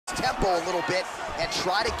tempo a little bit and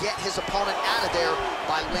try to get his opponent out of there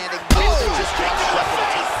by landing more than just one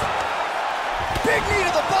strike. Big knee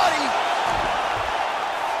to the body.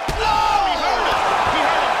 Oh, he hurt him. He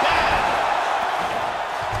hurt him bad.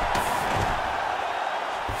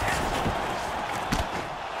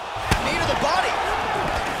 Knee to the body.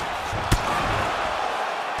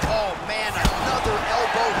 Oh, man, another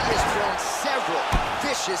elbow. He has thrown several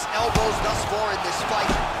vicious elbows thus far in this fight.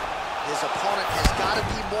 His opponent has got to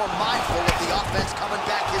be more mindful of the offense coming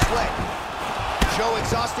back his way. Joe,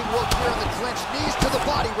 exhausting work here in the clinch. Knees to the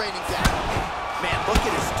body, raining down. Man, look at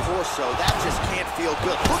his torso. That just can't feel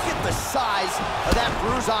good. Look at the size of that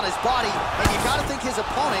bruise on his body, and you got to think his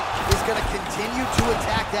opponent is going to continue to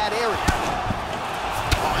attack that area.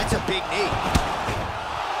 Oh, that's a big knee.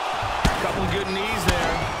 Couple good knees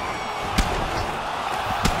there.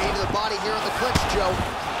 Knee to the body here in the clinch, Joe.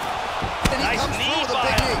 And he nice comes knee through with a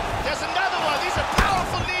big knee. There's another one. These are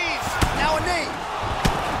powerful knees. Now a knee.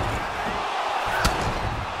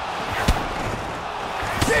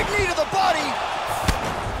 Big knee to the body.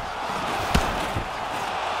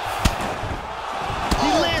 He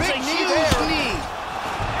lands a huge knee.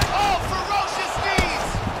 Oh, ferocious knees.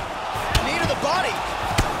 Knee to the body.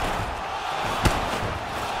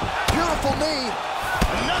 Beautiful knee.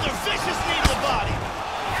 Another vicious knee to the body.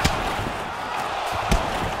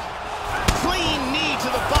 Clean knee to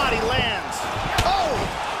the body lands. Oh!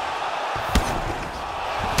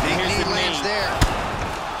 Big knee lands there.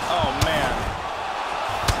 Oh, man.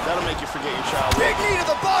 That'll make you forget your childhood. Big knee to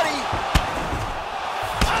the body.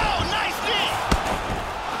 Oh, nice knee.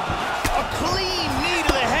 A clean knee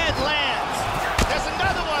to the head lands. There's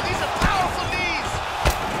another one. These are powerful knees.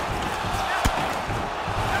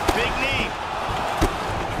 Big knee.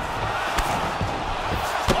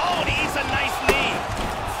 Oh, and he's a nice knee.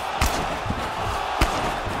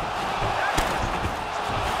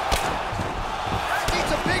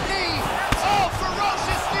 It's a big knee. Oh,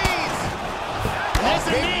 ferocious knees. And that's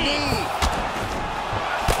a Big knee. knee.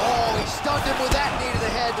 Oh, he stunned him with that knee to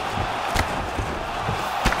the head.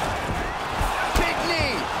 Big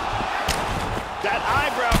knee. That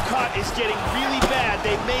eyebrow cut is getting really bad.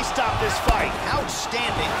 They may stop this fight.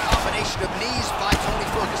 Outstanding combination of knees by Tony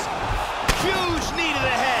Ferguson. Huge knee to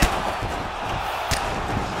the head.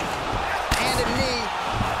 And a knee.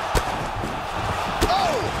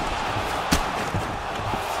 Oh!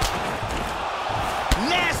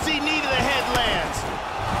 Nasty knee to the head lands.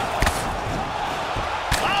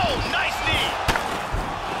 Oh, nice knee.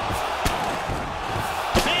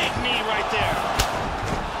 Big knee right there.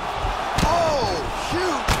 Oh,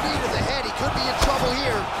 huge knee to the head. He could be in trouble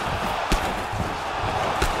here.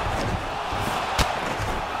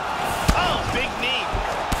 Oh, big knee.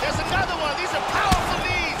 There's another one. These are powerful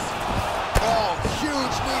knees. Oh,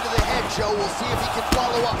 huge knee to the head, Joe. We'll see if he can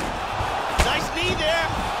follow up. Nice knee there.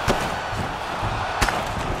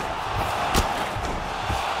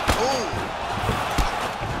 Oh,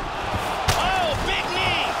 Oh, big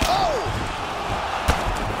knee. oh!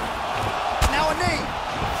 Now a knee.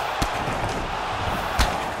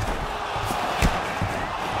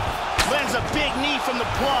 Lands a big knee from the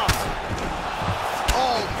plum.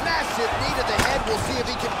 Oh, massive knee to the head. We'll see if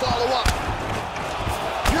he can follow up.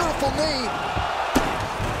 Beautiful knee.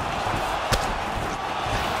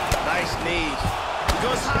 Nice knee. He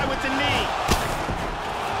goes high with the knee.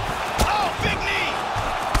 Oh, big knee.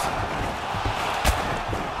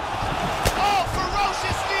 Oh,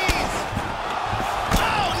 ferocious knees.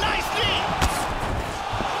 Oh, nice knee.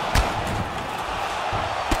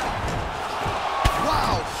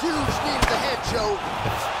 Wow, huge knee to the head, Joe.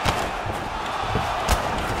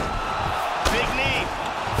 Big knee.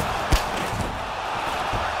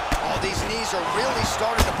 Oh, these knees are really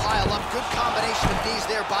starting to pile up. Good combination of knees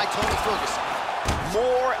there by Tony Ferguson.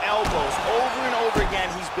 More elbows over and over again.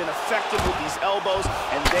 He's been effective with these elbows,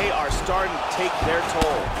 and they are starting to take their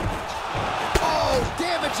toll. Oh,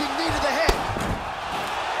 damaging knee to the head.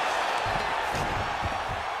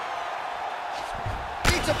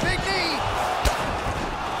 It's a big knee.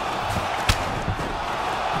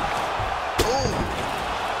 Oh,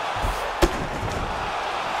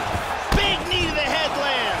 Big knee to the head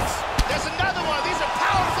lands. There's another one. These are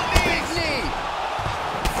powerful big knees. knee.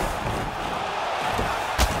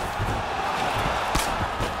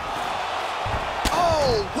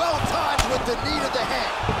 Oh, well timed with the knee to the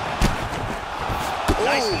head.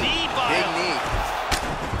 Nice Ooh, knee by big him. knee.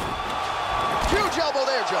 Huge elbow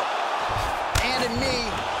there, Joe. And a knee.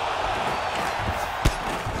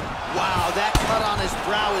 Wow, that cut on his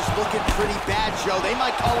brow is looking pretty bad, Joe. They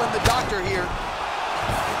might call in the doctor here.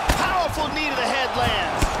 Powerful knee to the head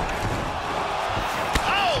lands.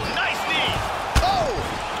 Oh, nice knee. Oh!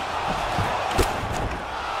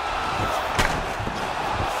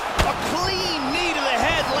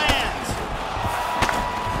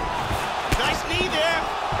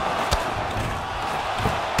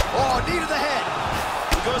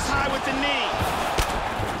 high with the knee.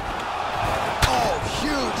 Oh,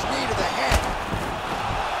 huge knee to the head.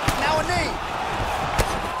 Now a knee.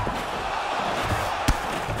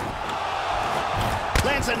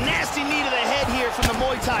 Lands a nasty knee to the head here from the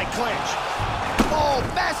Muay Thai clinch. Oh,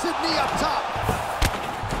 massive knee up top.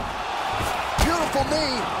 Beautiful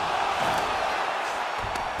knee.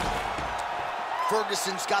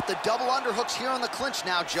 Ferguson's got the double underhooks here on the clinch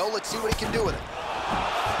now, Joe. Let's see what he can do with it.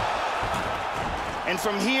 And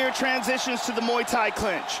from here, transitions to the Muay Thai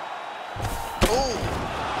clinch. Oh,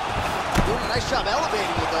 doing a nice job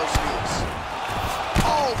elevating with those knees.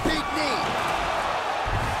 Oh, big knee.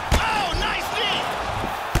 Oh, nice knee.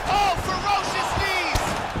 Oh, ferocious knees.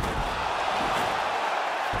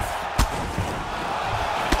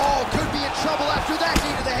 Oh, could be in trouble after that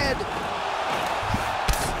knee to the head.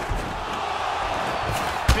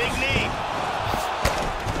 Big knee.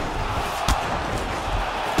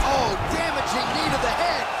 Oh, damaging knee to the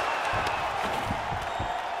head.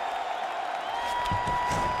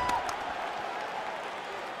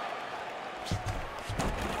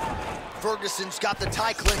 Ferguson's got the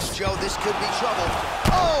tie clinch, Joe. This could be trouble.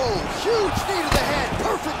 Oh, huge knee to the head.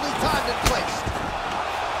 Perfectly timed and placed.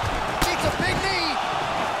 It's a big knee.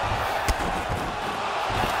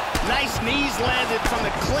 Nice knees landed from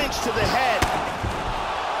the clinch to the head.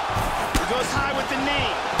 He goes high with the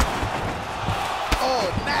knee. Oh,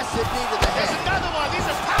 massive knee to the head. There's another one. These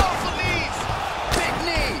are powerful knees. Big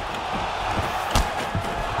knee.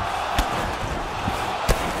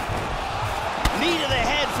 Knee to the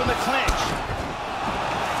head from the clinch.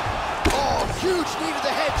 Oh, huge knee to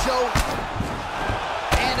the head, Joe.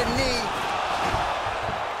 And a knee.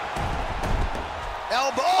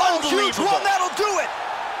 Elbow. Oh, huge one. That'll do it.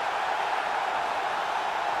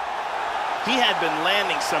 He had been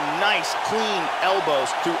landing some nice, clean elbows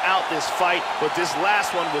throughout this fight, but this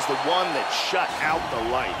last one was the one that shut out the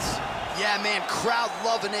lights. Yeah, man, crowd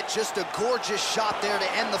loving it. Just a gorgeous shot there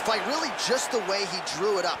to end the fight. Really just the way he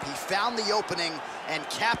drew it up. He found the opening and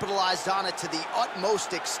capitalized on it to the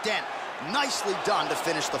utmost extent. Nicely done to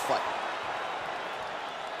finish the fight.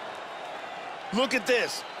 Look at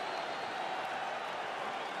this.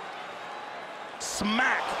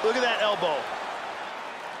 Smack. Look at that elbow.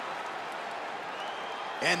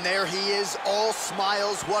 And there he is, all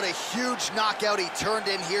smiles. What a huge knockout he turned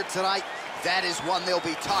in here tonight. That is one they'll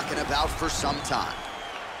be talking about for some time.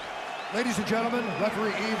 Ladies and gentlemen,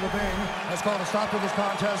 referee Yves Levine has called a stop to this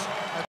contest.